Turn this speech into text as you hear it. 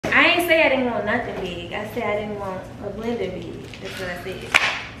say I didn't want nothing big. I said I didn't want a blender big. That's what I said.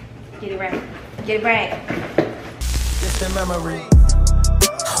 Get it right. Get it right. It's a memory.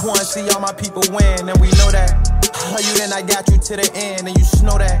 I wanna see all my people win, and we know that. Love you, then I got you to the end, and you should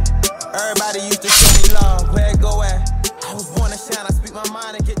know that. Everybody used to show me love, where it go at? I was born to shine, I speak my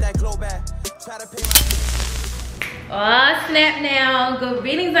mind and get that glow back. Try to pay my... Oh snap now. Good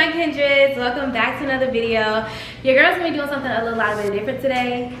greetings on Kindreds. Welcome back to another video. Your girl's gonna be doing something a lot bit different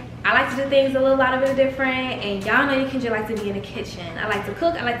today. I like to do things a lot bit different, and y'all know you Kindred like to be in the kitchen. I like to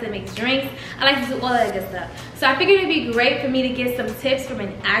cook, I like to make drinks, I like to do all that good stuff. So I figured it'd be great for me to get some tips from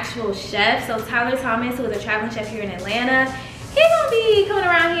an actual chef. So Tyler Thomas, who is a traveling chef here in Atlanta, he's gonna be coming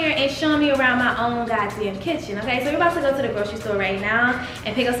around here and showing me around my own goddamn kitchen. Okay, so we're about to go to the grocery store right now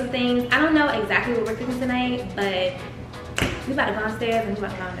and pick up some things. I don't know exactly what we're cooking tonight, but we about to go downstairs and we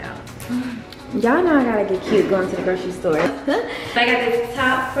about to find out. Y'all know I gotta get cute going to the grocery store. So I got this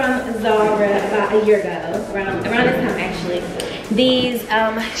top from Zara about a year ago, around this time actually. These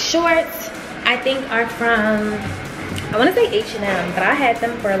shorts I think are from, I wanna say H&M, but I had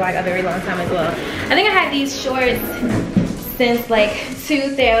them for like a very long time as well. I think I had these shorts since like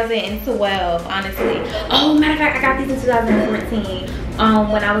 2012, honestly. Oh, matter of fact, I got these in 2014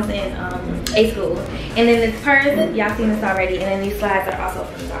 when I was in A school. And then this purse, y'all seen this already, and then these slides are also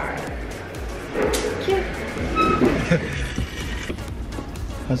from Zara. Cute.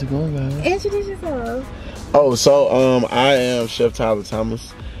 How's it going, guys? Introduce yourself. Oh, so I am Chef Tyler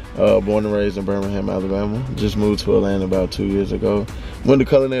Thomas, born and raised in Birmingham, Alabama. Just moved to Atlanta about 2 years ago. Went to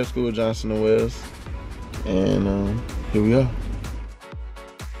culinary school at Johnson & Wales, and here we are.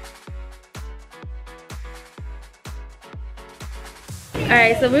 All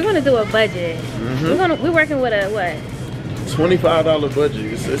right, so we're gonna do a budget. We're working with a what? $25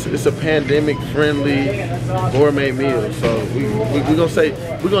 budget. It's a pandemic friendly gourmet meal. So we're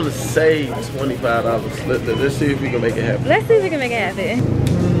gonna save $25. Let's see if we can make it happen. Let's see if we can make it happen.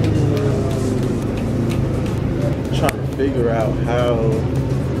 Trying to figure out how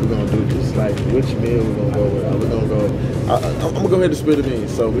we're gonna do this. Like which meal we're gonna go with. I'm gonna go ahead and split the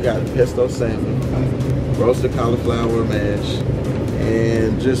beans. So we got pesto salmon, roasted cauliflower mash,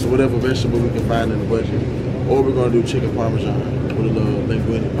 and just whatever vegetable we can find in the budget. Or we're gonna do chicken parmesan with a little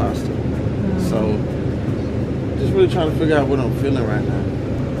linguine pasta. So, just really trying to figure out what I'm feeling right now.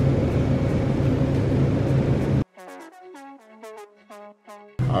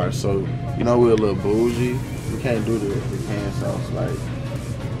 All right, so you know we're a little bougie. We can't do the canned sauce. Like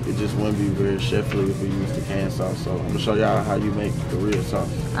it just wouldn't be very chefly if we use the canned sauce. So I'm gonna show y'all how you make the real sauce.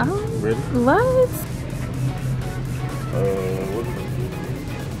 Oh, ready? What? What is it?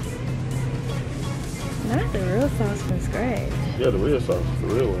 Not the real sauce from scratch. Yeah, the real sauce, the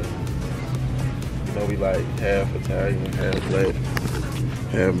real one. You know, we like half Italian, half black,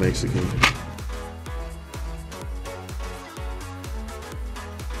 half Mexican.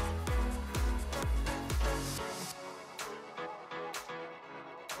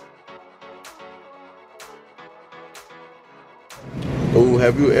 Oh,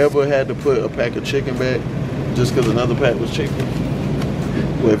 have you ever had to put a pack of chicken back just because another pack was chicken?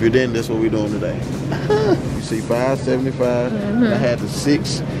 Well, if you didn't, that's what we're doing today. You see, $5.75. I had the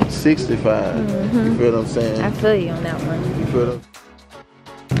 $6.65. You feel what I'm saying? I feel you on that one. You feel what?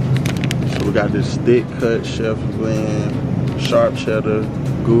 So we got this thick cut chef blend, sharp cheddar,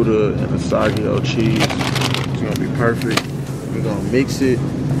 Gouda, and Asagio cheese. It's gonna be perfect. We're gonna mix it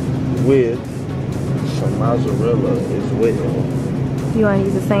with some mozzarella as well. You want to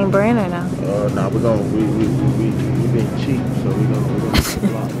use the same brand or no? Nah, we're gonna we being cheap, so we're gonna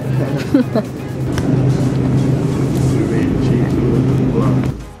block. We're being cheap, so we're gonna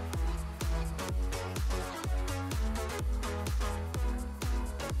block.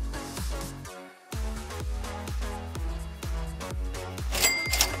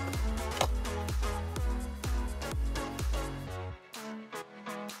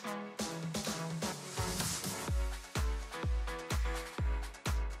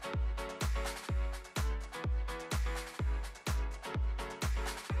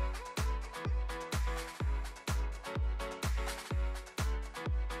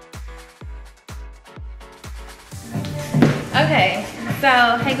 Okay,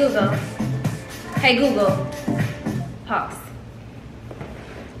 so hey Google, pause.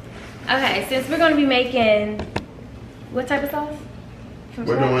 Okay, since we're gonna be making what type of sauce?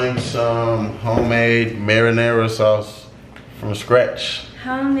 We're doing some homemade marinara sauce from scratch.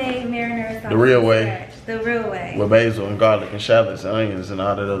 Homemade marinara sauce. The real way. The real way. With basil and garlic and shallots and onions and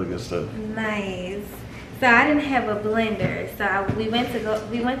all that other good stuff. Nice. So I didn't have a blender, so we went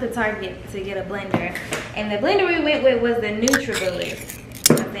to Target to get a blender, and the blender we went with was the NutriBullet.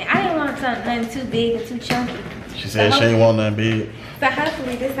 I didn't want something nothing too big and too chunky. She said she ain't want nothing big. So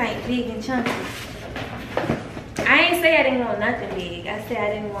hopefully this ain't big and chunky. I ain't say I didn't want nothing big. I said I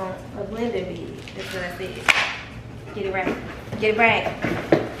didn't want a blender big. That's what I said. Get it right. Get it right.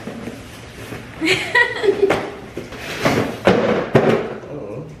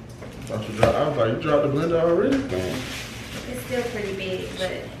 Oh, I was like, you dropped the blender already? It's still pretty big,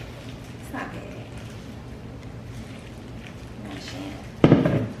 but it's not bad. Not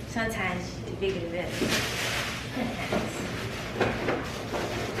shame. Sometimes the bigger the better.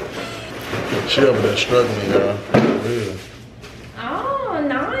 She over there struggling, y'all. Real. Oh,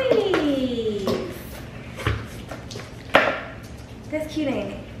 nice. That's cute,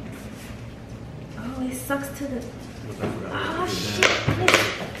 ain't it? Oh, it sucks to the. Oh shit.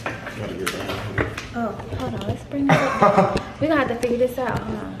 Oh, hold on. Let's bring this up. We're gonna have to figure this out.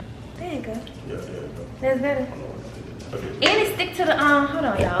 Hold on. There you go. Yeah, there you go. That's better. And it stick to the hold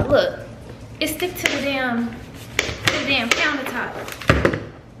on, y'all. Look, it stick to the damn countertop.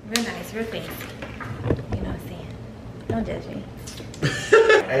 Real nice, real fancy. You know what I'm saying? Don't judge me.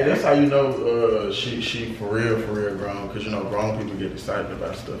 Hey, that's how you know she for real grown, because you know grown people get excited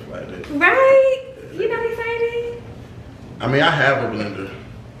about stuff like that. Right? You not excited? I mean, I have a blender.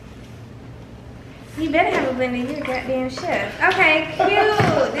 You better have a blender. You're a goddamn chef. Okay,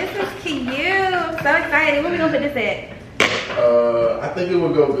 cute. This is cute. I'm so excited. Where we gonna put this at? I think it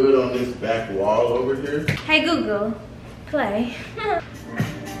would go good on this back wall over here. Hey Google, play.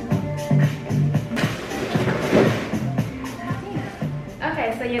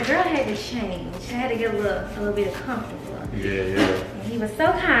 Okay, so your girl had to change. I had to get a little bit comfortable. Yeah. And he was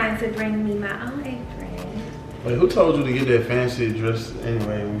so kind to bring me my own apron. Wait, who told you to get that fancy dress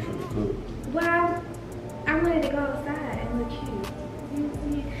anyway? We should cook. Well, I wanted to go outside and look cute. You know what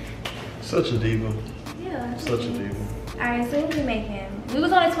I'm saying? Such a diva. Yeah. Such a diva. Alright, so what we making? We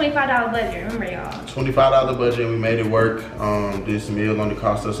was on a $25 budget, remember y'all? $25 budget, we made it work. This meal only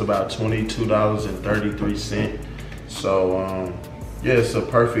cost us about $22.33. So yeah, it's a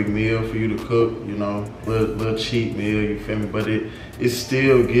perfect meal for you to cook, you know, little cheap meal, you feel me? But it's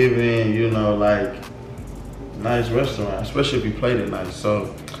still giving, you know, like nice restaurant, especially if you plate it nice.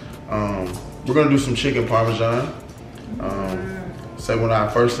 So we're gonna do some chicken parmesan. Say one of our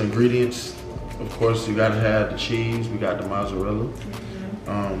first ingredients. Of course, you gotta have the cheese. We got the mozzarella.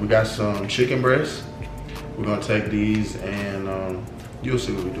 We got some chicken breasts. We're gonna take these and you'll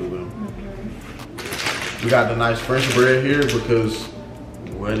see what we do with them. We got the nice French bread here because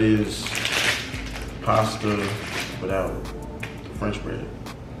what is pasta without the French bread?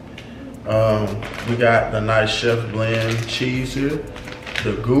 We got the nice chef blend cheese here,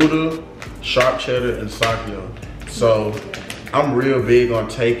 the Gouda, sharp cheddar, and Sakyo. So I'm real big on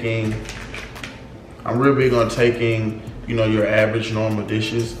taking, you know, your average normal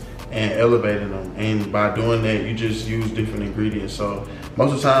dishes and elevating them. And by doing that, you just use different ingredients. So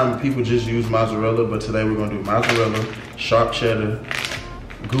most of the time, people just use mozzarella, but today we're gonna do mozzarella, sharp cheddar,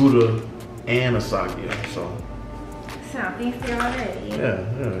 Gouda, and a Sakyo. So. Sound fancy already. Yeah.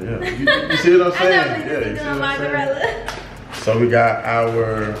 You see what I'm saying? I know, you see mozzarella. So we got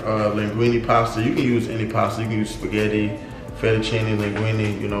our linguine pasta. You can use any pasta. You can use spaghetti, fettuccine,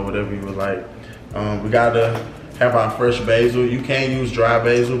 linguine, you know, whatever you would like. We gotta have our fresh basil. You can use dry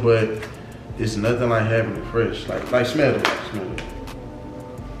basil, but it's nothing like having it fresh. Like smell it.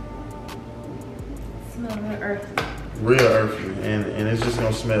 Smell real earthy. Real earthy, and it's just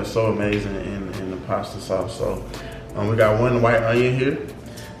gonna smell so amazing in the pasta sauce. So we got one white onion here.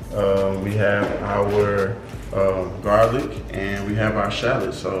 We have our garlic, and we have our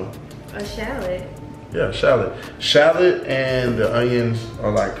shallot. So a shallot. Yeah, shallot. Shallot and the onions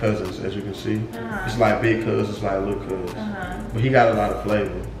are like cousins, as you can see. It's like big cuz, it's like little cuz. But he got a lot of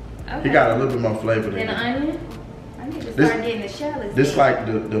flavor. Okay. He got a little bit more flavor than the onion? I need to start getting the shallots. This like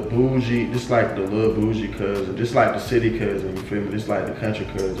the bougie, this like the little bougie cousin. This like the city cousin, you feel me? This like the country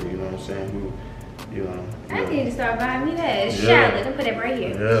cousin, you know what I'm saying? Who, you know. I need to start buying me that. Shallot, I'm put it right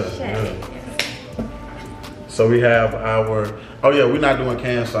here. Yeah. So we have our, oh yeah, we're not doing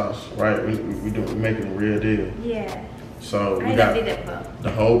canned sauce, right? We're making a real deal. Yeah. So we got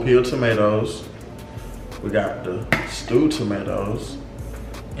the whole peeled tomatoes. We got the stewed tomatoes.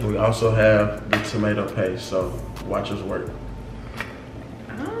 And we also have the tomato paste. So watch us work.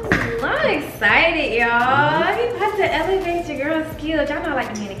 Oh, I'm excited, y'all. You have to elevate your girl's skills. Y'all know I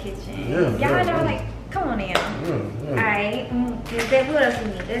like to be in the kitchen. Y'all know, like, come on now. All right. What else we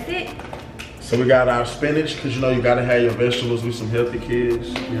need? That's it? So we got our spinach, because you know you gotta have your vegetables with some healthy kids,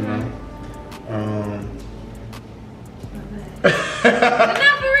 you know. Not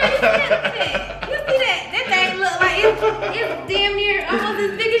for real, you see that? That thing look like it's damn near almost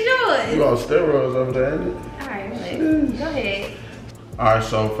as big as yours. You on steroids over there, ain't it? Alright, relax. Go ahead. Alright,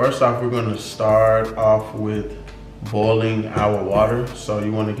 so first off, we're gonna start off with boiling our water. So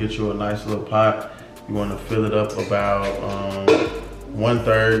you wanna get you a nice little pot. You wanna fill it up about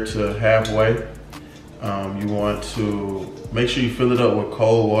 1/3 to halfway. You want to make sure you fill it up with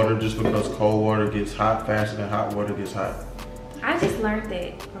cold water, just because cold water gets hot faster than hot water gets hot. I just learned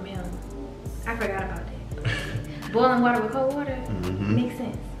that from him. I forgot about that. Boiling water with cold water makes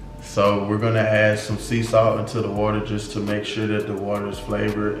sense. So we're gonna add some sea salt into the water just to make sure that the water is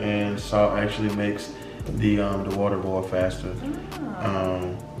flavored, and salt actually makes the water boil faster.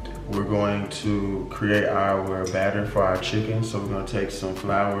 We're going to create our batter for our chicken. So we're gonna take some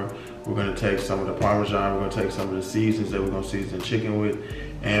flour, we're gonna take some of the Parmesan, we're gonna take some of the seasonings that we're gonna season the chicken with,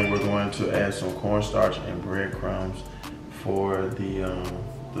 and we're going to add some cornstarch and breadcrumbs for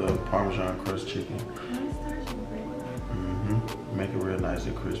the Parmesan crust chicken. Cornstarch and bread. Make it real nice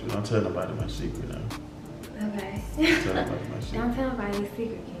and crispy. Don't tell nobody my secret now. Okay. Don't tell nobody my secret. Don't tell nobody your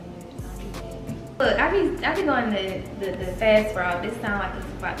secret, Kendra. Look, I be going the fast route. This sounds like it's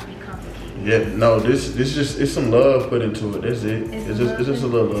about to be complicated. Yeah, no, this just, it's some love put into it. That's it. It's just a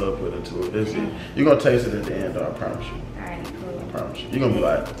little love put into it. That's it. You're gonna taste it at the end, though, I promise you. Alright, cool. I promise you. You're gonna be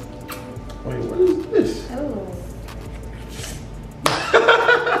like, wait, what is this? Oh.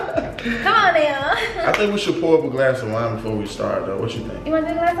 Come on now. I think we should pour up a glass of wine before we start, though. What you think? You want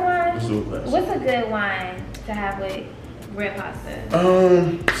to do a glass of wine? Let's do a glass. What's a good wine to have with red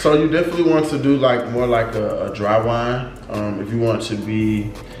pasta? So you definitely want to do more like a dry wine. If you want to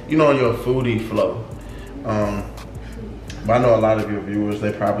be, on your foodie flow. But I know a lot of your viewers,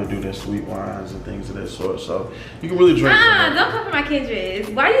 they probably do their sweet wines and things of that sort. So you can really drink. Don't come for my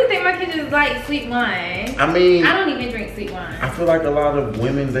Kindreds. Why do you think my Kindreds like sweet wine? I mean, I don't even drink sweet wine. I feel like a lot of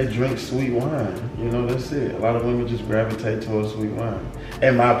women, they drink sweet wine. That's it. A lot of women just gravitate towards sweet wine.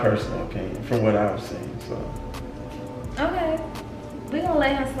 In my personal opinion, from what I've seen. So. Okay. We're gonna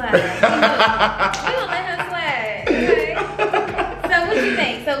let her slide. We're gonna let her slide. Okay. So what you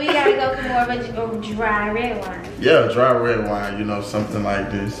think? So we gotta go for more of a dry red wine. Yeah, dry red wine, something like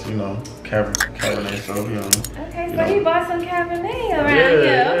this, Cabernet Sauvignon. Okay, so he bought some Cabernet around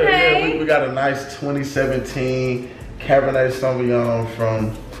here, okay. Yeah. We got a nice 2017 Cabernet Sauvignon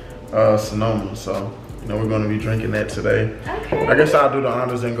from Sonoma, so we're gonna be drinking that today. Okay. I guess I'll do the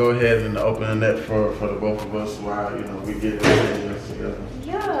honors and go ahead and open the net for the both of us while we get everything together.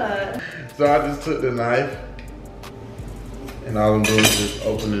 Yeah. So I just took the knife, and all I'm doing is just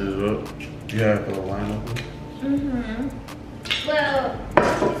opening it up. You have the wine open? Well,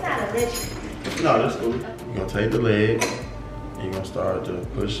 it's not a lid. No, that's cool. You're gonna take the leg, and you're gonna start to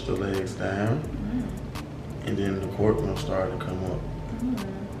push the legs down, and then the cork gonna start to come up.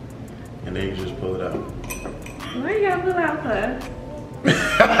 And then you just pull it out. Why you gotta pull out for?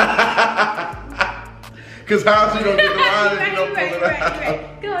 Cause how's you gonna get the wine if you don't pull it out?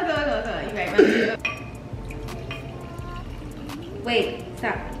 Come on. You right. Wait,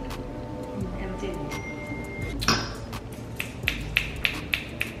 stop.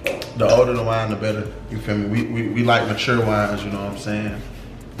 The older the wine, the better. You feel me? We like mature wines, you know what I'm saying?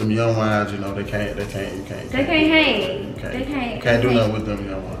 Them young wines, they can't hang. They Can't do nothing with them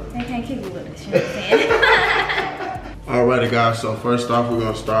young wines. They can't keep you with us, you know what I'm saying? Alrighty guys, so first off we're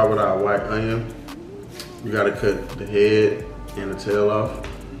gonna start with our white onion. You gotta cut the head and the tail off.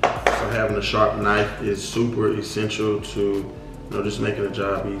 So having a sharp knife is super essential to just making the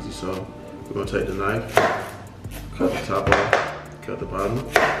job easy. So we're gonna take the knife, cut the top off, cut the bottom.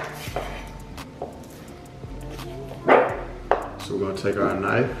 So we're gonna take our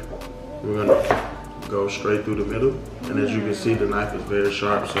knife, we're gonna go straight through the middle. And as you can see, the knife is very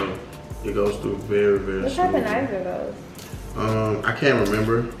sharp, so it goes through very, very smoothly. What type of knives are those? I can't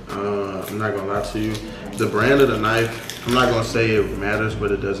remember. I'm not gonna lie to you. The brand of the knife, I'm not gonna say it matters,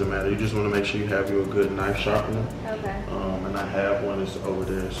 but it doesn't matter. You just wanna make sure you have you a good knife sharpener. Okay. And I have one that's over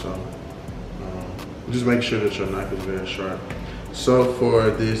there, so just make sure that your knife is very sharp. So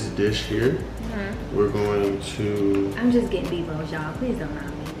for this dish here, we're going to... I'm just getting B-rolls, y'all. Please don't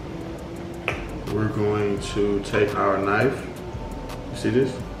mind me. We're going to take our knife. You see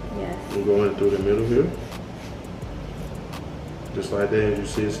this? Yes. We're going through the middle here. Just like that, and you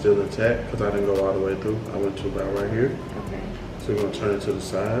see it's still intact because I didn't go all the way through. I went to about right here. Okay. So we're gonna turn it to the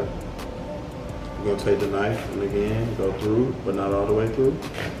side. We're gonna take the knife and again, go through, but not all the way through.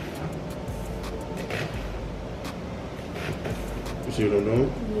 You see what I'm doing?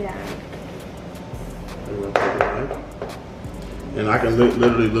 Yeah. And we're gonna take the knife. And I can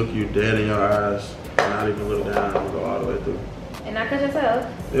literally look you dead in your eyes and not even look down and go all the way through. And not cut yourself?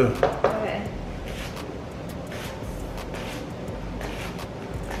 Yeah. Okay.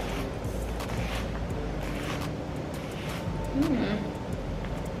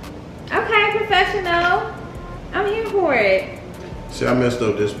 Okay, professional. I'm here for it. See, I messed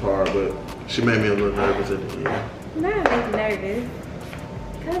up this part, but she made me a little nervous at the end. I'm not making nervous.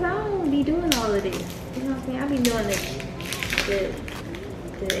 Cause I don't be doing all of this. You know what I'm saying? I be doing the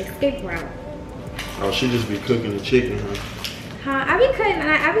escape route. Oh, she just be cooking the chicken, huh? Huh? I be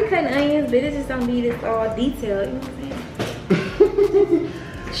cutting onions, but it just don't be this all detailed. You know what I'm saying?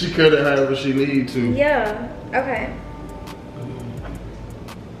 She cut it however she need to. Yeah. Okay.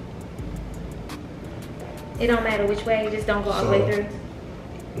 It don't matter which way. Just don't go all the way through.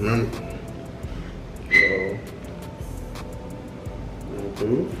 Remember. So.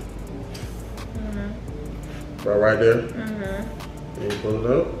 Through. Right there. And you pull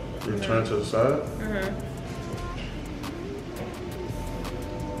it up. You turn to the side.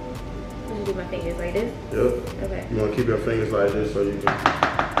 Do my fingers like this? Yep. Okay. You want to keep your fingers like this so you can.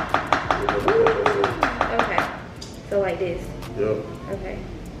 Okay. So like this? Yep. Okay.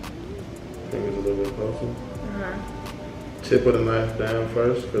 Fingers a little bit closer. Tip of the knife down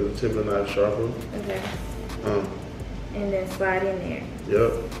first because the tip of the knife sharper. Okay. And then slide in there.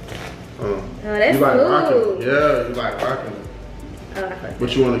 Yep. Oh, that's you like smooth. rocking. Yeah, you like rocking it. Oh, okay.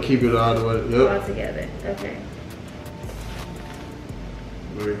 But you want to keep it all the way. Yep. All together. Okay.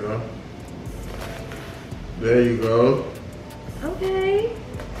 There you go. There you go. Okay.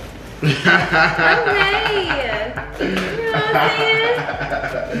 Okay. You know what I'm saying?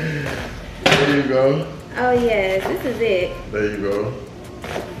 There you go. Oh yes, this is it. There you go.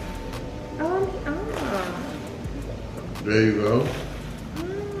 Oh. There you go.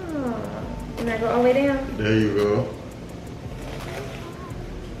 Oh. And I go all the way down? There you go.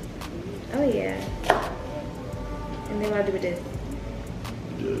 Oh yeah. And then what I do with this?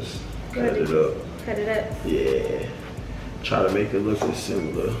 Just cut it up. Cut it up? Yeah. Try to make it look as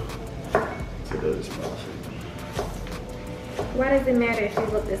similar to that as possible. Why does it matter if they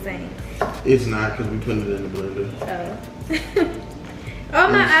look the same? It's not because we put it in the blender. Oh. Oh,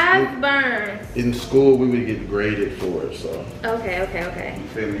 my eyes burn. In school, we would get graded for it, so. Okay. You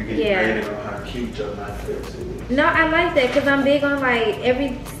feel me? You get graded on how cute your knife is. No, I like that because I'm big on like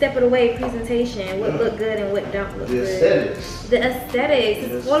every step of the way presentation. What look good and what don't look good. Aesthetics. The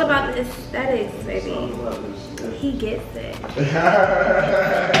aesthetics. It's all about the aesthetics, baby. He gets it.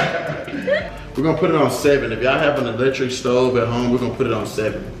 We're gonna put it on 7. If y'all have an electric stove at home, we're gonna put it on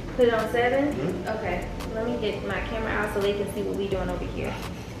 7. Put it on 7? Okay. Let me get my camera out so they can see what we're doing over here.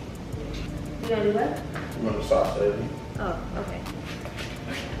 You gonna do what? We're gonna saute it. Oh, okay.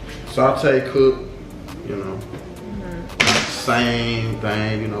 Saute, cook, you know. Same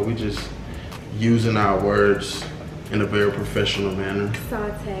thing, you know, we just using our words in a very professional manner.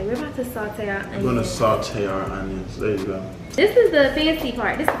 Saute. We're about to saute our onions. We're gonna saute our onions. There you go. This is the fancy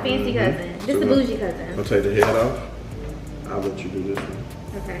part. This is the fancy cousin. This is the bougie cousin. I'll take the head off. I'll let you do this one.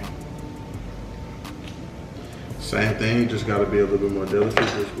 Okay. Same thing, just gotta be a little bit more delicate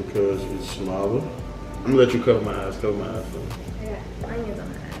just because it's smaller. I'm gonna let you cover my eyes. Cover my eyes for me. I got onions on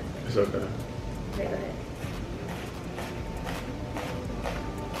my eyes. It's okay. Okay, go ahead.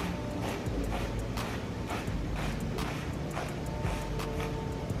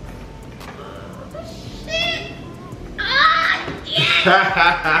 He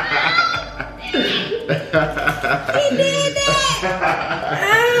did that!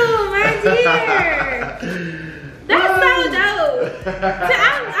 Oh my dear! That's so dope!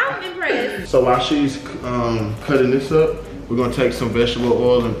 I'm impressed. So while she's cutting this up, we're gonna take some vegetable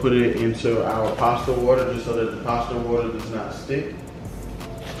oil and put it into our pasta water just so that the pasta water does not stick.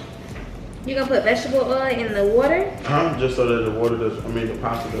 You're gonna put vegetable oil in the water? Just so that the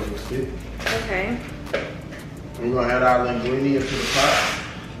pasta doesn't stick. Okay. We're gonna add our linguine into the pot.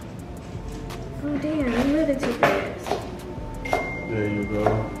 Oh damn, you're moving too fast. There you go.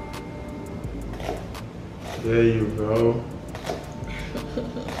 There you go.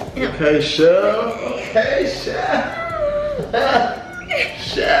 Okay, chef. Okay, chef.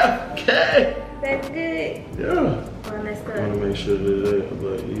 Chef, okay. That's good. Yeah. Oh, that's I wanna make sure that they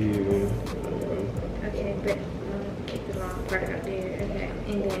look even. Okay, but keep the long part out there. Okay,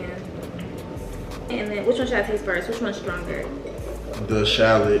 and then which one should I taste first? Which one's stronger? The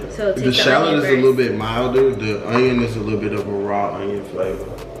shallot. So the shallot is a little bit milder. The onion is a little bit of a raw onion flavor.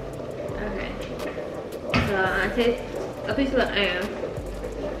 Okay. So I take a piece of the onion.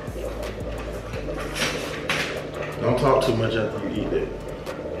 Don't talk too much after you eat it.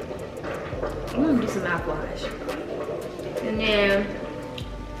 I'm gonna do some mouthwash. And then,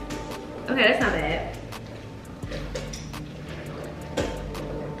 okay, that's not bad.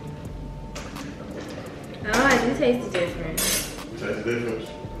 Oh, I do taste the difference. Taste the difference.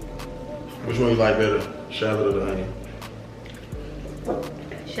 Which one you like better, shallot or the onion?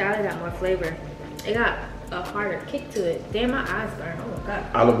 Shallot got more flavor. It got a harder kick to it. Damn, my eyes burn. Oh my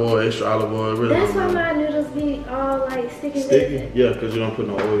god. Olive oil, extra olive oil. Really. That's why my noodles be all like sticky. Yeah, because you don't put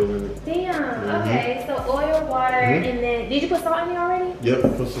no oil in it. Damn. Okay, so oil, water, and then did you put salt in there already? Yep,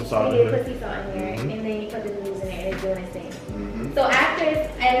 put some salt in You there. did put sea salt in there, and then you put the noodles in there, and it's doing its thing. So after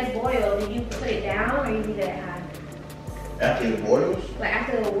it's boiled, do you put it down or you leave it at high? After it boils? Like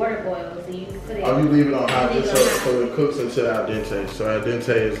after the water boils, do you put it? Oh, you leave it on high Leave it so on high. it cooks until al dente. So al dente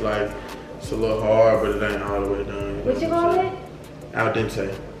is like, it's a little hard, but it ain't all the way done. What you call it? Al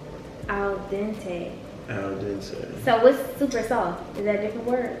dente. Al dente. Al dente. So what's super soft? Is that a different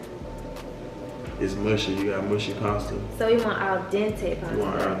word? It's mushy. You got mushy pasta. So we want al dente pasta. You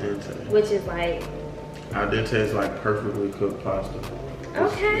want al dente. Which is like. Al dente is like perfectly cooked pasta.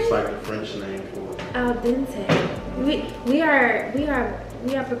 Okay. It's like the French name for it. Al dente. We are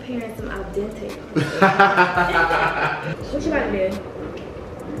preparing some al dente. What you about to do?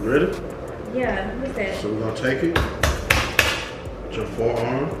 You ready? Yeah, what's that? So we're gonna take it with your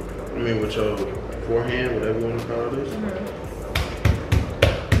forearm. I mean with your forehand, whatever you want to call this.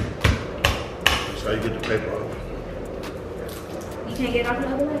 That's how you get the paper off. You can't get it off the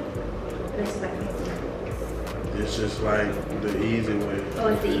other way? That's like It's just like the easy way. oh,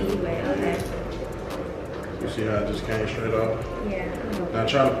 it's the easy way. Okay. You see how it just came straight off? Yeah. Now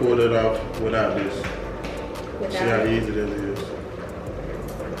try to pull it off without this. See how Without it. easy that is.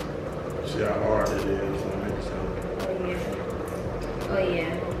 See how hard it is. Oh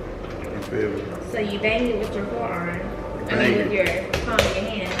yeah. You feel me? So you bang it with your forearm. I Bang mean with it. your palm of your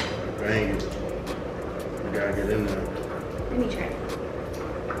hand. Bang it. You gotta get in there. Let me try it.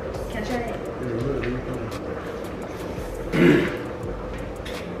 Can I try it?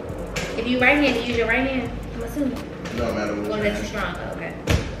 If you right handed, use your right hand. I'm assuming. No matter what. Or that's too strong. Oh, okay.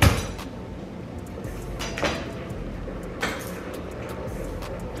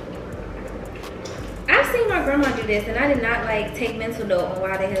 I've seen my grandma do this, and I did not like take mental note on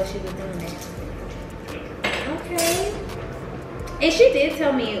why the hell she was doing that. Okay. And she did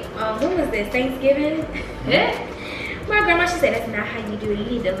tell me, when was this? Thanksgiving? My grandma, she said, that's not how you do it. You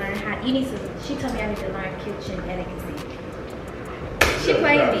need to learn how, she told me I need to learn kitchen etiquette. She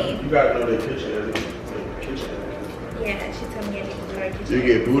played me. You gotta know the kitchen etiquette. Yeah, she told me I need to learn kitchen You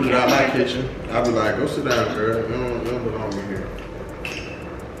get booted out my kitchen. I'll be like, go sit down, girl. You don't belong in here.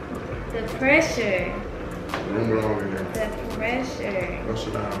 The pressure. You don't belong in here. The pressure. Go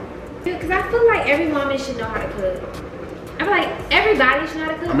sit down. Because I feel like every woman should know how to cook. I feel like everybody should know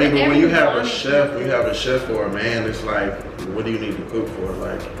how to cook. I mean, but when you have a woman should know how to chef, or a man, it's like, what do you need to cook for?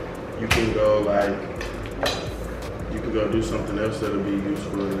 Like, you can go do something else that'll be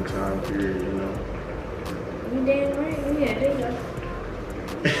useful in the time period, you know? You damn right. Yeah, there you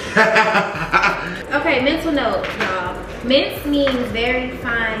go. Okay, mental note, y'all. Mince means very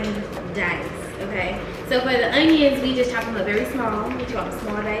fine dice, okay? So for the onions, we just chop them up very small. We call them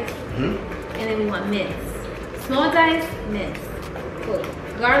small dice. And then we want mince. Small dice, mince. Cool.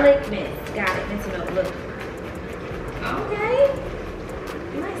 Garlic, mince. Got it. Mental note, look. Okay.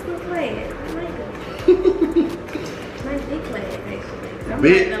 Nice little play. I like it. Nice big class, actually. I'm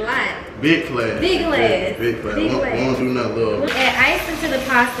learning a lot. Big class. Big class. Big class. Big We class. don't do nothing little. Add ice into the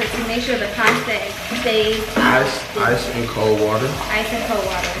pasta to make sure the pasta stays Ice and cold water. ice and cold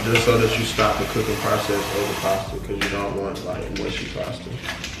water. Just so that you stop the cooking process of the pasta, because you don't want like mushy pasta.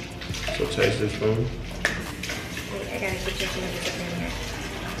 So taste this for me. Wait, I gotta get your fingers up in here.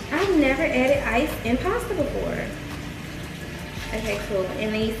 I've never added ice in pasta before. Okay, cool.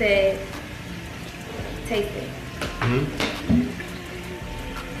 And then you said, taste it.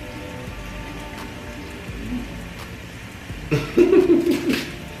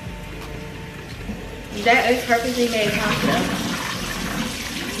 That is perfectly made pasta.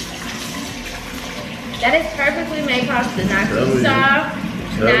 That is perfectly made pasta. Not too soft,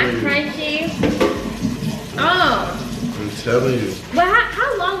 not crunchy. Oh. I'm telling you. Well,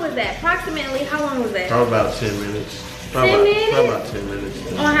 how long was that? Approximately, how long was that? Probably about 10 minutes. 10 minutes? Probably about 10 minutes.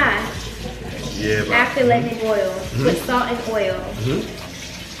 On high? Yeah, about After letting it boil. With salt and oil.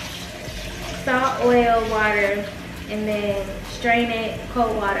 Salt, oil, water, and then strain it,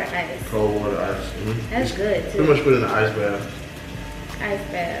 cold water, ice. cold water, ice. That's good too. Pretty much put it in the ice bath.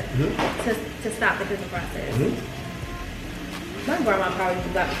 Ice bath. To stop the cooking process. My grandma probably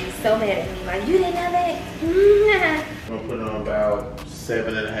about to be so mad at me, like, you didn't know that? I'm gonna put it on about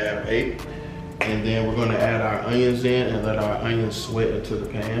 7.5, 8. And then we're gonna add our onions in and let our onions sweat into the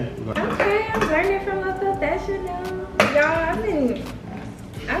pan. Okay, I'm learning from myself. That should know. Y'all,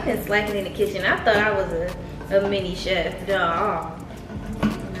 I've been slacking in the kitchen. I thought I was a mini chef. Nah.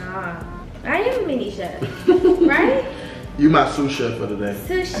 I am a mini chef, right? You my sous chef for today.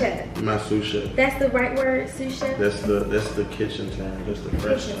 Sous chef. You my sous chef. That's the right word, sous chef? That's the kitchen term. That's the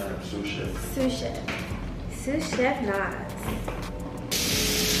fresh term, sous chef. Sous chef. Sous chef Naz.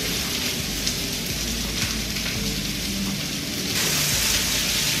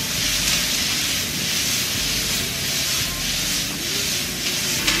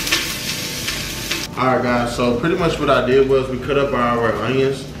 Alright guys, so pretty much what I did was we cut up our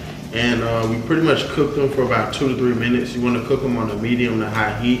onions and we pretty much cooked them for about 2 to 3 minutes. You want to cook them on a medium to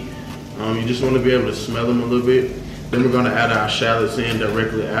high heat. You just want to be able to smell them a little bit. Then we're going to add our shallots in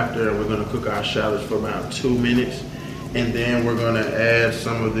directly after, and we're going to cook our shallots for about 2 minutes. And then we're going to add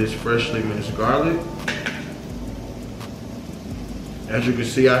some of this freshly minced garlic. As you can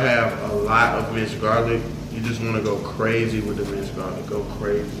see, I have a lot of minced garlic. You just want to go crazy with the minced garlic. Go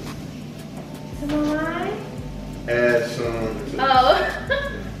crazy. Some more wine? Add some. Oh,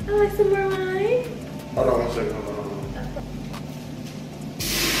 I like some more wine. Hold on 1 second. Hold on.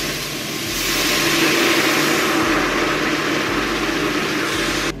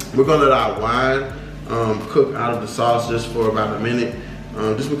 We're gonna let our wine cook out of the sauce just for about a minute,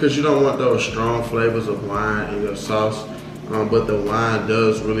 just because you don't want those strong flavors of wine in your sauce, but the wine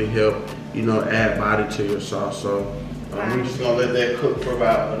does really help, you know, add body to your sauce. So we're just gonna let that cook for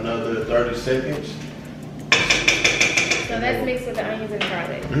about another 30 seconds. So that's mixed with the onions and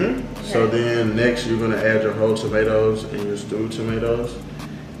garlic. Okay. So then next you're gonna add your whole tomatoes and your stewed tomatoes,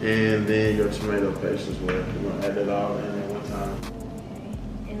 and then your tomato paste as well. You're gonna add that all in at one time.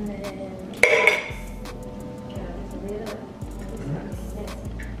 And then,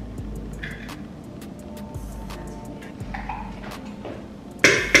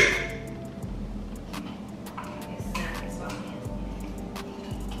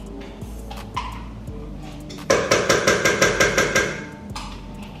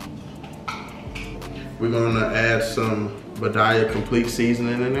 we're gonna add some Badaya complete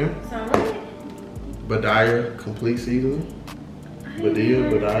seasoning in there. some what? Badaya complete seasoning.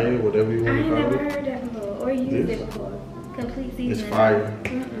 Badaya, whatever you want to I call never it. heard that before or used it before. Complete seasoning. It's fire.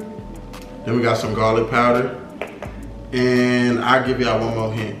 Then we got some garlic powder. And I'll give y'all one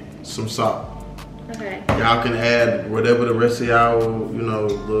more hint. Some salt. Okay. Y'all can add whatever the rest of y'all, you know,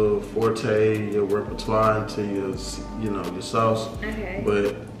 the forte, your repertoire into your, you know, your sauce. Okay.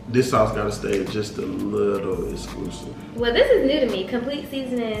 But this sauce gotta stay just a little exclusive. Well, this is new to me. Complete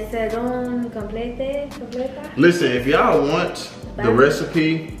seasoning, sazon complete. Listen, if y'all want the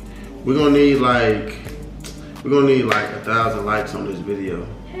recipe, we're gonna need like 1,000 likes on this video.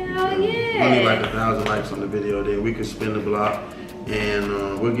 Hell We're yeah. gonna need like 1,000 likes on the video, then we can spin the block and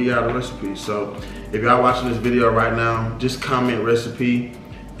we'll give y'all the recipe. So if y'all watching this video right now, just comment recipe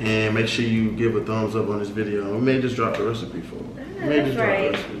and make sure you give a thumbs up on this video. We may just drop the recipe for it. We may just drop the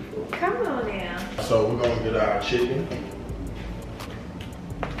recipe for it. Come on now. So we're gonna get our chicken.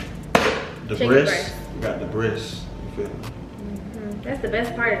 The Chicken breast. We got the breast. You feel me? That's the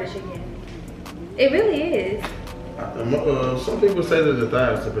best part of the chicken. It really is. Some people say that the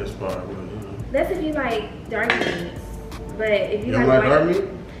thigh is the best part, but you know. That's if you like dark meat. But if you don't like dark meat?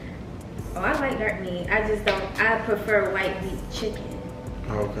 Oh, I like dark meat. I just don't. I prefer white meat chicken.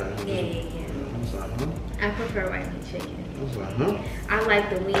 Oh, okay. Yeah. I was like, huh? I prefer white meat chicken. I was like, huh? I like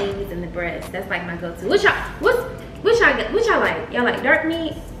the wings and the breast. That's like my go-to. Which y'all like? Y'all like dark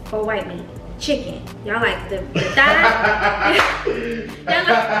meat or white meat? Chicken. Y'all like the thigh?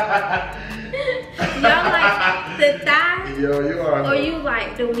 Y'all like the thigh? Yo, you are. Or you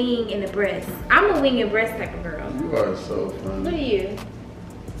like the wing and the breast? I'm a wing and breast type of girl. You are so funny. What are you?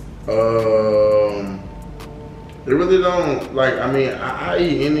 It really don't, like, I mean, I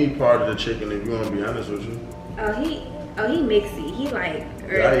eat any part of the chicken if you want to be honest with you. Oh, he mixy. He like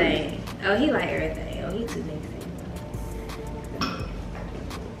everything. Oh, he like everything. Oh, he too mixy.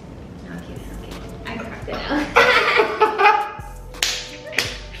 Okay. I can crack that out.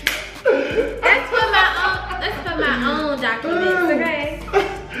 That's for my own documents, okay?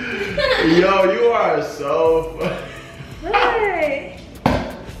 Yo, you are so funny. What?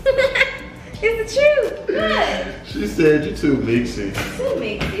 It's the truth. What? She said you too mixy. Too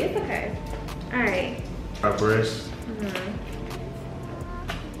mixy. It's okay. All right. Our breast.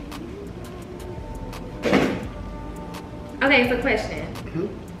 Okay, so question.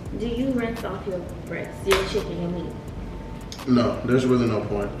 Do you rinse off your breast, your chicken, your meat? No, there's really no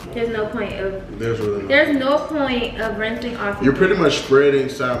point. There's no point of rinsing off your You're pretty much spreading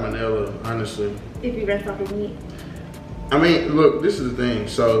salmonella, honestly. if you rinse off your meat. I mean, look, this is the thing.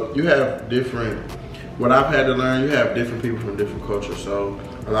 So you have different, what I've had to learn, you have different people from different cultures. So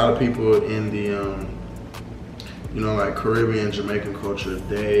a lot of people in the you know, like Caribbean, Jamaican culture,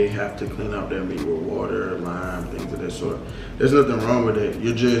 they have to clean up their meat with water, lime, things of that sort. There's nothing wrong with it.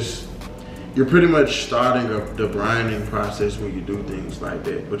 You're pretty much starting the brining process when you do things like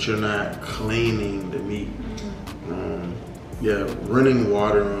that, but you're not cleaning the meat. Yeah, running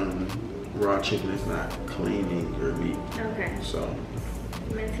water on raw chicken is not cleaning your meat. Okay. So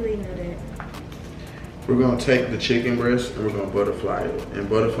Mentally noted. we're gonna take the chicken breast and we're gonna butterfly it. And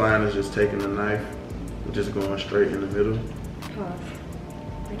butterflying is just taking a knife, and just going straight in the middle. Pause.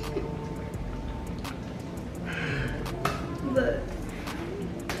 Look.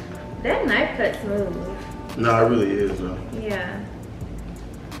 That knife cut smooth. No, it really is though. Yeah.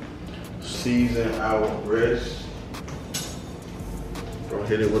 Season our breast. Gonna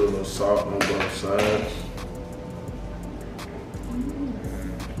hit it with a little salt on both sides.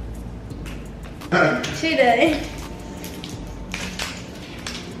 She done.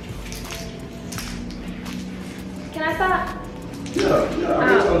 Can I stop? Yeah, I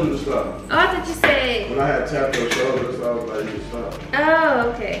already told you to stop. Oh, I thought you said. When I had tapped your shoulder, so I was like, you stop.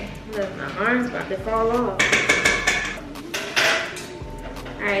 Oh, okay. Look, my arm's about to fall off.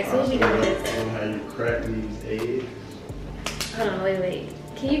 Alright, so what we doing this? How you crack these eggs. Hold on, wait.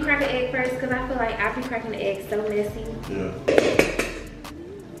 Can you crack an egg first? Because I feel like I be cracking the eggs so messy. Yeah.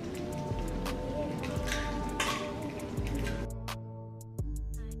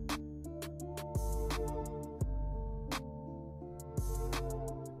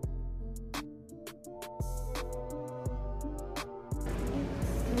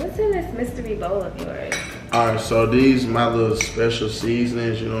 What's in this mystery bowl of yours? Alright, so these my little special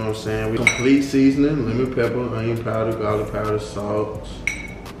seasonings, you know what I'm saying? Complete seasoning, lemon pepper, onion powder, garlic powder, salt,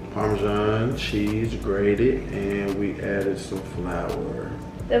 Parmesan cheese grated, and we added some flour.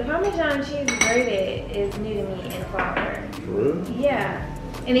 The Parmesan cheese grated is new to me in flour. For real? Yeah.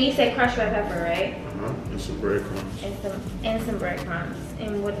 And then you said crushed red pepper, right? And some breadcrumbs. And some breadcrumbs.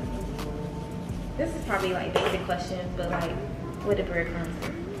 And what? This is probably like basic questions, but like, what the breadcrumbs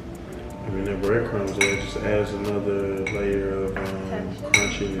do? I mean, the breadcrumbs there just adds another layer of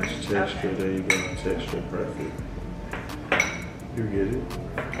crunchiness, texture. Okay. There you go, texture, perfect. You get it?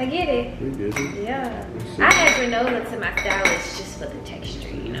 I get it. You get it? Yeah. I add granola to my salads just for the texture,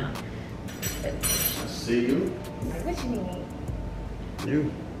 you know. But, I see you. like, what you need?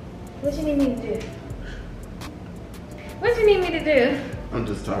 You. What you need me to do? What you need me to do? I'm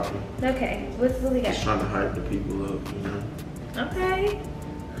just talking. Okay. What we got? Just trying to hype the people up, you know? Okay.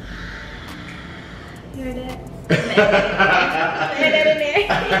 You heard that? Heard that in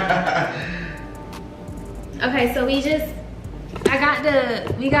there. Okay, so we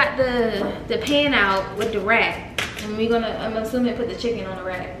got the pan out with the rack, and we're gonna, I'm assuming, put the chicken on the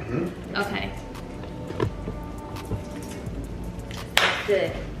rack. Mm-hmm. Okay. That's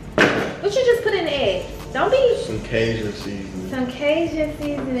good. What you just put in the egg? Don't be. Some Cajun seasoning. Some Cajun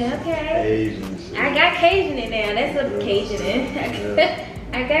seasoning, okay. Cajun seasoning. I got Cajun in there. That's what Yeah. Cajun in. Yeah.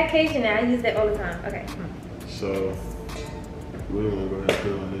 I got Cajun in there. I use that all the time. Okay. So we want to go ahead and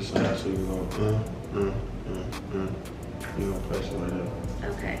put it on this side so we can go, You're gonna place it right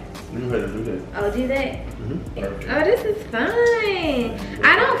there. Okay. You know how to do that. Oh, do that? Perfect. Oh, this is fun.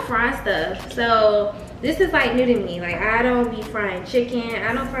 I don't fry stuff, so this is like new to me. Like, I don't be frying chicken.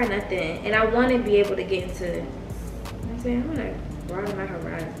 I don't fry nothing, and I want to be able to get into. You know what I'm saying, I'm gonna broaden my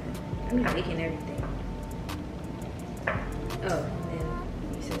horizon. I'm not making everything. Oh,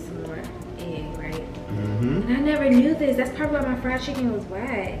 and you said some more egg, right? Mm-hmm. And I never knew this. That's probably why my fried chicken was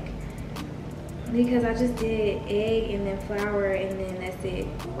whack. Because I just did egg and then flour and then that's it.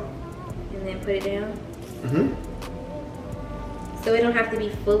 And then put it down. Mm-hmm. So it don't have to be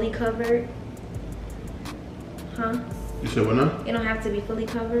fully covered. Huh? You said what now? It don't have to be fully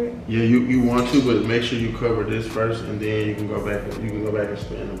covered. Yeah, you want to, but make sure you cover this first, and then you can go back. You can go back and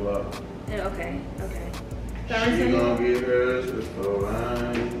spin the block. Yeah, okay. So She gonna get hers with the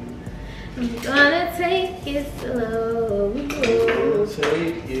line. I'm gonna take it slow.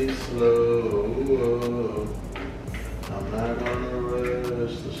 Take it slow. I'm not gonna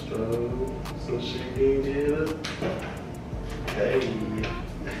rush the stroke, so she can get up. Hey.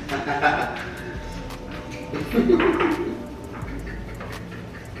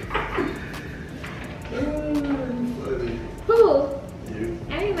 Funny. Who? You.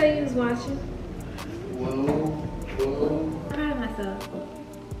 I didn't know you was watching. Whoa. I'm proud of myself.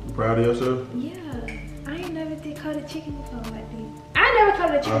 You proud of yourself? Yeah. I ain't never did cut a chicken before like this. I never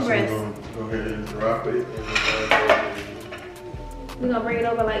cut a chicken breast. Go ahead and drop it. We're gonna bring it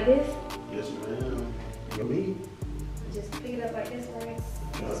over like this. Yes, ma'am. You me? Just pick it up like this, right?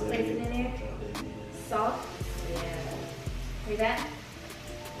 Drop Just that place it in there. Drop that in. Salt. Yeah. See that?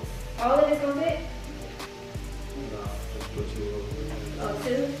 All of this gonna fit? No, just put 2 over there. Oh, 2?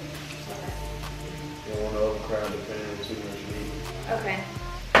 Okay. You don't want to overcrowd the pan with too much meat. Okay.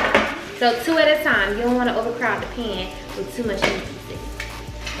 So 2 at a time. You don't want to overcrowd the pan with too much meat.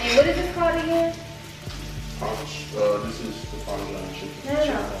 And what is this called again? This is the Parmesan chicken. No.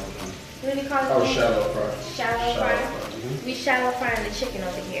 What do you call it? Oh, shallow fry. Shallow fry. We shallow frying the chicken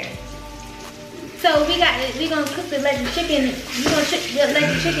over here. So we gonna cook the leg of chicken.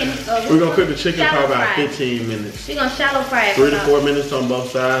 We're gonna cook the chicken for about 15 minutes. We're gonna shallow fry it. 3 to 4 minutes on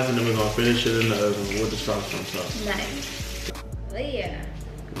both sides, and then we're gonna finish it in the oven with the sauce on top. Nice. Oh yeah.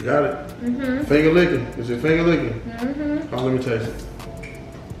 You got it? Mm-hmm. Finger licking. Is it finger licking? Mm-hmm. Oh, let me taste it.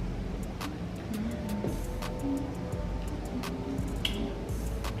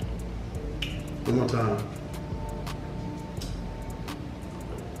 One more time.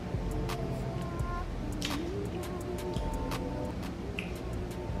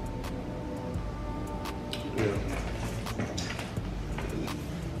 Yeah.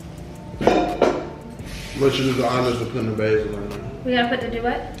 But you do the honors of putting the basil in there. We gotta put the do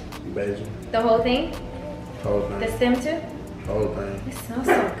what? Basil. The whole thing? Whole thing. The stem too? Whole thing. It smells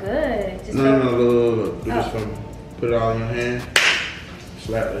so good. Just No. Look. Do this for me. Put it all in your hand.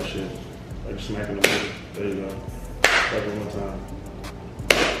 Slap that shit. Like smacking the basil. There you go. Slap it one more time.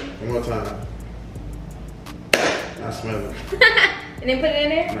 One more time. Now smell it. And then put it in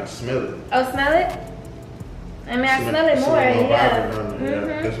there? Now smell it. Oh, smell it? I mean, I smell it more, yeah.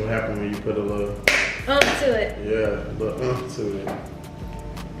 Yeah, that's what happens when you put a little to it. Yeah, a little to it.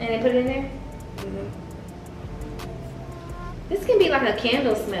 And then put it in there? Mm-hmm. This can be like a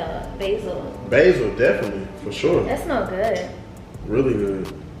candle smell, basil. Basil, definitely, for sure. That smells good. Really good.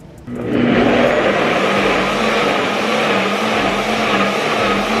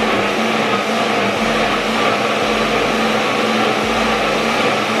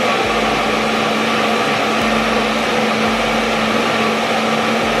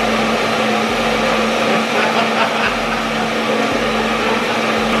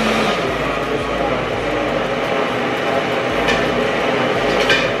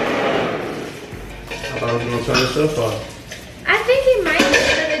 Turn itself off. I think it might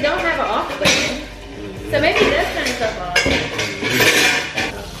because it don't have an off button. So maybe it does turn itself off.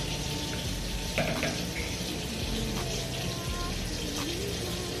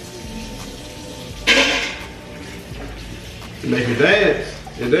 It make you dance.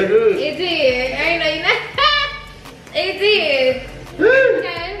 Is that good? It did. I ain't know you not. It did.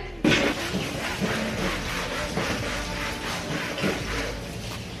 Okay.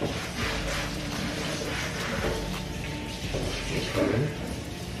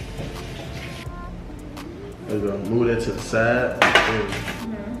 There you go. Move that to the side.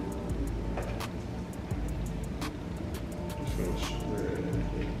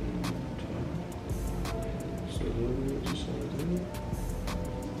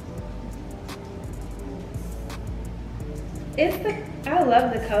 I love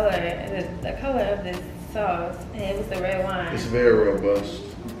the color, the color of this sauce, and it was the red wine. It's very robust.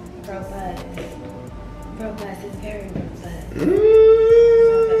 Robust. Robust is very robust.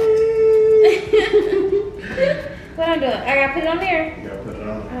 What I'm doing? I gotta put it on there? You gotta put it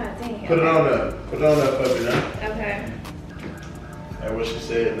on. Ah, dang. Put it on there. Put it on there, puppy, now. Okay. That's what she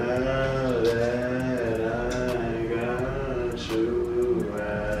said. Nah, that I got you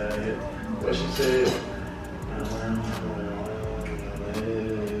right. What she said?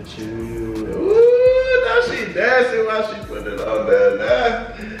 Ooh, now she dancing while she put it on there. Now.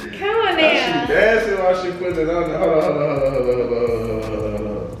 Come on now. Now she dancing while she put it on there. Hold on.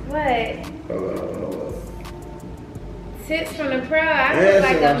 What? Hold on. Tips from the pro. I feel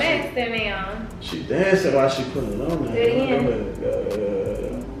like a master now. She dancing while she put it on there. Do it again.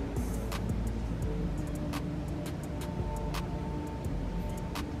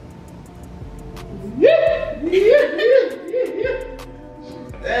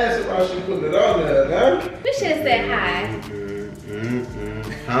 That's why she put it on there, huh? We should have said hi.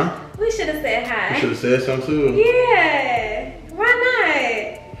 Huh? We should have said hi. You should have said something too. Yeah. Why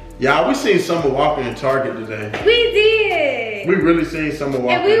not? Y'all, we seen Summer Walker in Target today. We did. We really seen Summer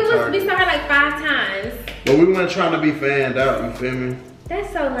Walker and in Target. We saw her like 5 times. But we weren't trying to be fanned out, you feel me?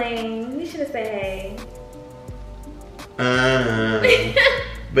 That's so lame. We should have said hey.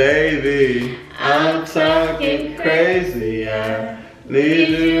 Baby, I'm talking crazy. I need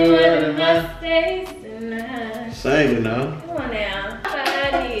you in my space tonight. Sing it now. Come on now. I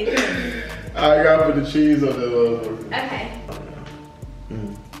need you. I gotta put the cheese on that little. Okay.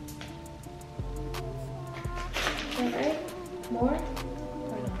 Alright. More? Or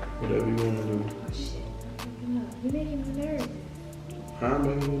no? Whatever you wanna do. Oh shit. No, you're making me nervous. How am I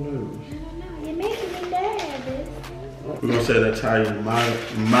making you nervous? I don't know. You're making me nervous. We're gonna say the Italian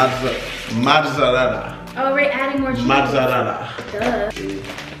mozzarella. Oh, we're adding more cheese. Mozzarella. Duh.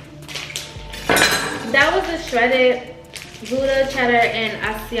 That was the shredded Gouda, cheddar, and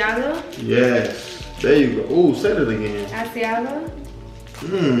Asiago. Yes. There you go. Ooh, say that again. Asiago.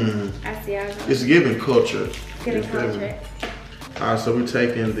 Asiago. It's giving culture. Giving culture. Alright, so we're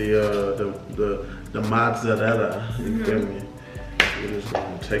taking the mozzarella. You feel me? We're just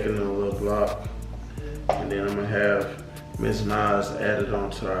gonna take it in a little block, and then I'm gonna have Miss Nas add it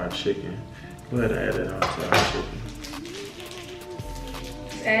onto our chicken. Go ahead and add it onto our chicken.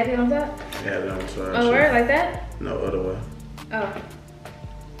 Add it on top? Add it onto our chicken. Oh, word? Like that? No, other way. Oh.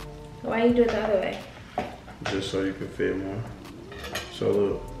 Why you do it the other way? Just so you can fit more. So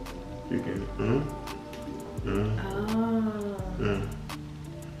look, you can,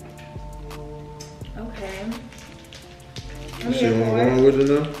 Okay. You see what I'm going with it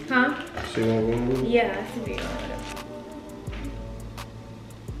now? Huh? See what I'm going with it? Yeah, I see what you're going with it.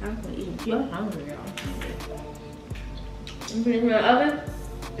 I'm gonna eat it. You're hungry, y'all. You put it in the oven?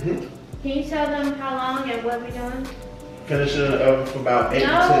 Can you tell them how long and what we're doing? Finish it in the oven for about 8 to 10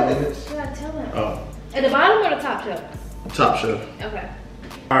 minutes. You gotta tell them. Oh. At the bottom or the top shelf? Top shelf. Okay.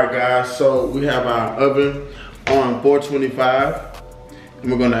 Alright guys, so we have our oven on 425.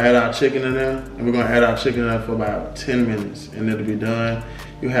 And we're gonna add our chicken in there. And we're gonna add our chicken in there for about 10 minutes. And it'll be done.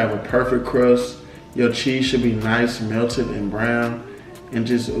 You have a perfect crust. Your cheese should be nice, melted and brown. And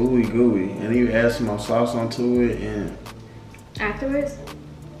just ooey gooey. And then you add some more sauce onto it and... Afterwards?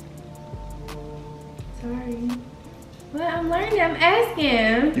 Sorry. Well, I'm learning, I'm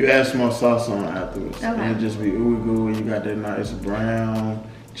asking. You add some more sauce on afterwards. Okay. And it just be ooey gooey. You got that nice brown,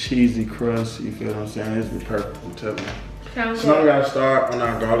 cheesy crust. You feel what I'm saying? It's be perfect, I'm telling you. Sounds So now we good. gotta start on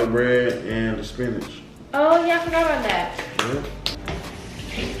our garlic bread and the spinach. Oh, yeah, I forgot about that. Yeah.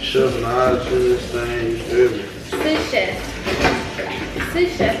 Chef Nazje in this thing, you feel me? Sous chef. Sous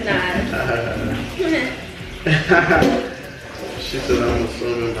chef Nazje. She said I'm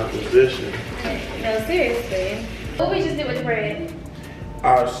assuming my position. No, seriously. What we just did with the bread?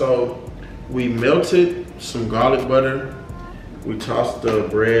 Alright, so we melted some garlic butter. We tossed the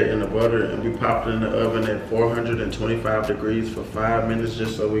bread in the butter and we popped it in the oven at 425 degrees for 5 minutes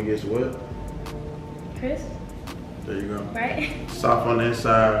just so it gets what? Crisp. There you go. Right? Soft on the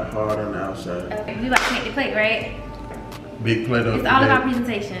inside, hard on the outside. Okay, we about to make the plate, right? Big plate of It's all about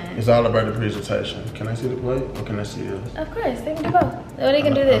presentation. It's all about the presentation. Can I see the plate or can I see this? Of course, they can do both. Or they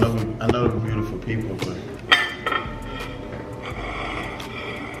can do this. I know we're beautiful people, but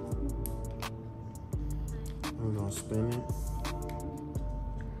we're gonna spin it.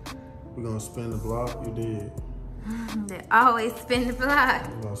 We're gonna spin the block. You did. They always spin the block.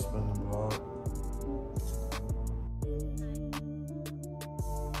 We're gonna spin the block.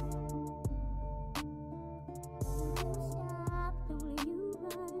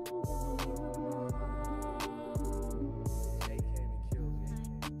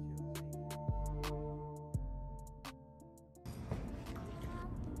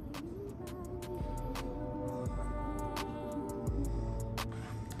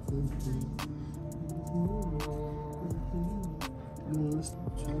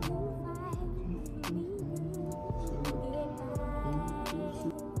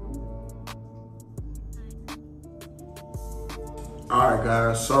 All right,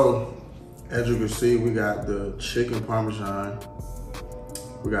 guys, so as you can see, we got the chicken parmesan,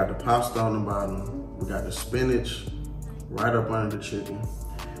 we got the pasta on the bottom, we got the spinach right up under the chicken,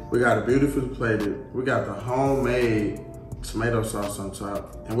 we got it beautifully plated, we got the homemade tomato sauce on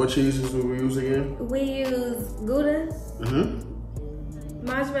top. And what cheeses do we use again? We use Gouda,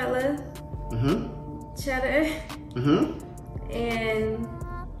 mozzarella, cheddar, and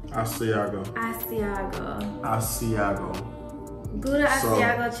Asiago. Gouda,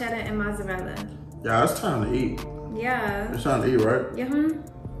 Asiago, cheddar, and mozzarella. Yeah, it's time to eat. Yeah. It's time to eat, right? Yeah. You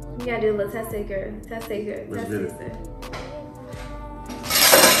gotta do a little test taker. Let's get it.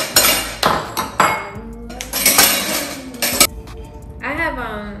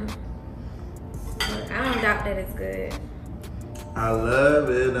 I don't doubt that it's good. I love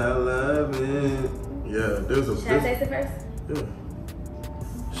it. Yeah, there's a. Should I taste it first? Yeah.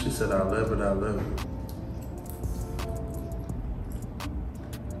 She said, I love it.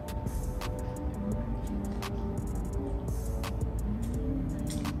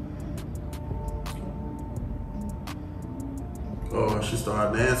 Oh, she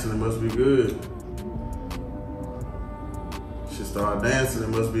started dancing, it must be good. She started dancing, it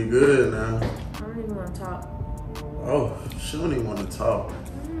must be good now. I don't even want to talk. Oh, she don't even want to talk. I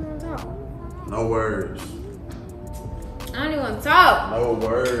don't even want to talk. No words. I don't even want to talk. No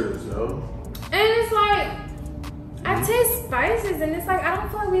words, yo. And it's like, I I taste spices, and it's like I don't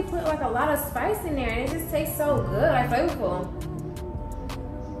feel like we put like a lot of spice in there, and it just tastes so good, like flavorful.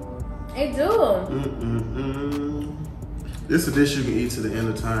 It do. This is a dish you can eat to the end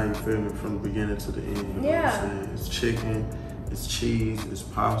of time, you feel me? From the beginning to the end. You know Yeah. what I'm saying? It's chicken, it's cheese, it's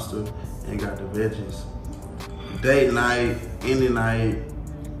pasta, and got the veggies. Date night, any night,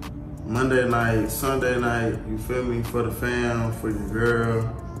 Monday night, Sunday night, you feel me? For the fam, for your girl.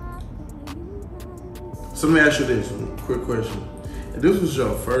 So let me ask you this, one quick question. If this was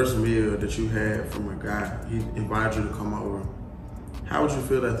your first meal that you had from a guy, he invited you to come over, how would you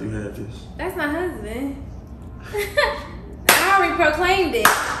feel after you had this? That's my husband. I already proclaimed it.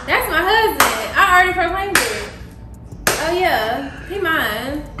 That's my husband. I already proclaimed it. Oh yeah, he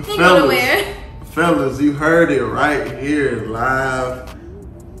mine. He go nowhere. Fellas, you heard it right here, live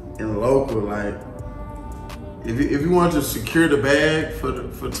and local. Like, if you want to secure the bag for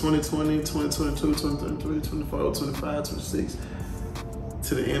 2020, 2022, 2023, 24, 25, 26,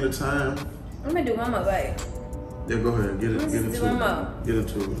 to the end of time. I'm gonna do one more bite. Yeah, go ahead. Get into it. Get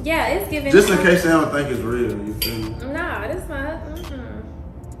into it. Yeah, it's giving. Just in case they don't think it's real, you feel me? Nah, this is my husband.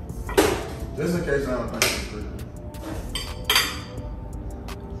 Just in case they don't think it's real.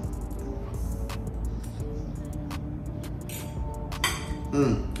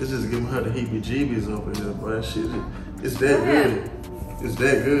 It's just giving her the heebie-jeebies over here, but shit, it's that good. It's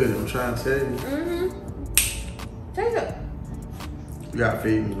that good. I'm trying to tell you. Taste it. You gotta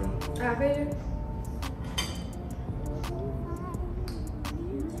feed me though. I feed you.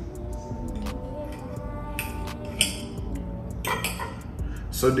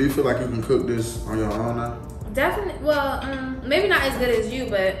 So do you feel like you can cook this on your own now? Definitely. Well, maybe not as good as you,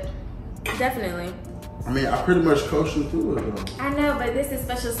 but definitely. I mean, I pretty much coached you through it though. I know, but this is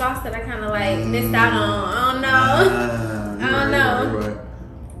special sauce that I kind of like missed out on. I don't know. I don't know. You're right.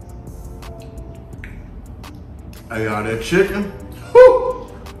 Hey, y'all, that chicken. Woo!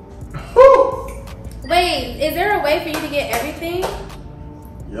 Woo! Wait, is there a way for you to get everything?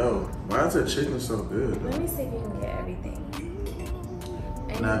 Yo, why is that chicken so good though? Let me see if you can get everything.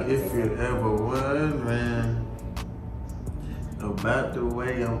 Now, if you ever wondering about the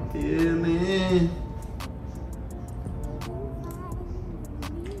way I'm feeling,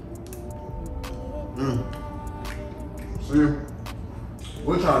 see,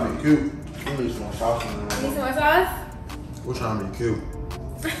 we're trying to be cute. We need some more sauce in there. Need some more sauce? We're trying to be cute.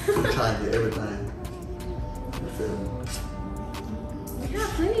 We're trying to get everything. You feel me? We got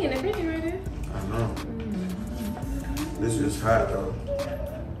plenty in the refrigerator. I know. This is hot though.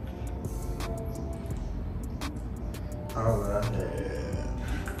 All right.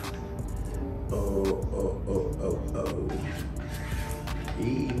 Oh.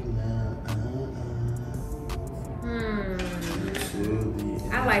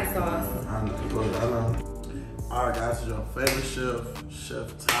 I like sauce. I know. All right, guys, this is your favorite chef,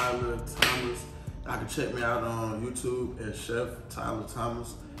 Chef Tyler Thomas. I can check me out on YouTube at Chef Tyler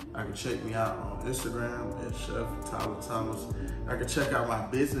Thomas. I can check me out on Instagram at Chef Tyler Thomas. I can check out my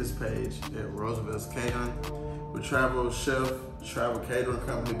business page at Roosevelt's Catering. We travel catering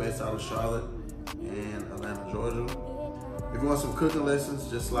company based out of Charlotte and Atlanta, Georgia. If you want some cooking lessons,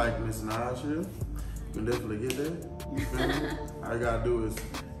 just like Miss Nazje here, you can definitely get that. You feel me? All you gotta do is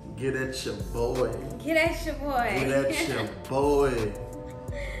get at your boy. Get at your boy. Get at your boy.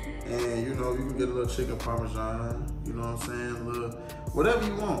 And you know, you can get a little chicken parmesan, you know what I'm saying? A little, whatever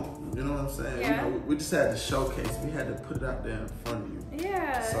you want, you know what I'm saying? Yeah. You know, we just had to showcase, we had to put it out there in front of you.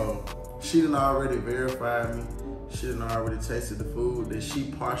 Yeah. So she done already verified me. She done already tasted the food that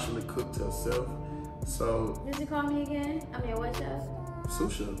she partially cooked herself. So did you call me again? I'm your what chef?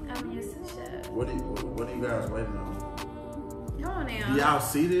 sous chef. I'm your sous chef. What are you guys waiting on? Come on now. Do y'all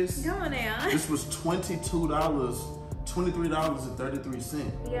see this? Come on now. This was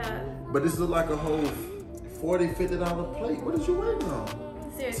 $23.33. Yeah. But this looked like a whole $40, $50 plate. What is you waiting on?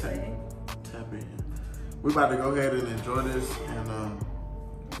 Seriously. Tap in. We about to go ahead and enjoy this, and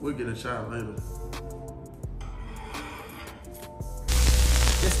we'll get a shot later.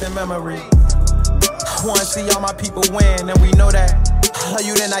 It's the memory. I wanna see all my people win, and we know that. I love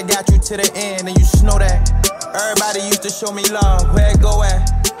you, then I got you to the end, and you should know that. Everybody used to show me love, where it go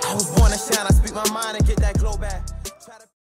at? I was born to shine, I speak my mind and get that glow back.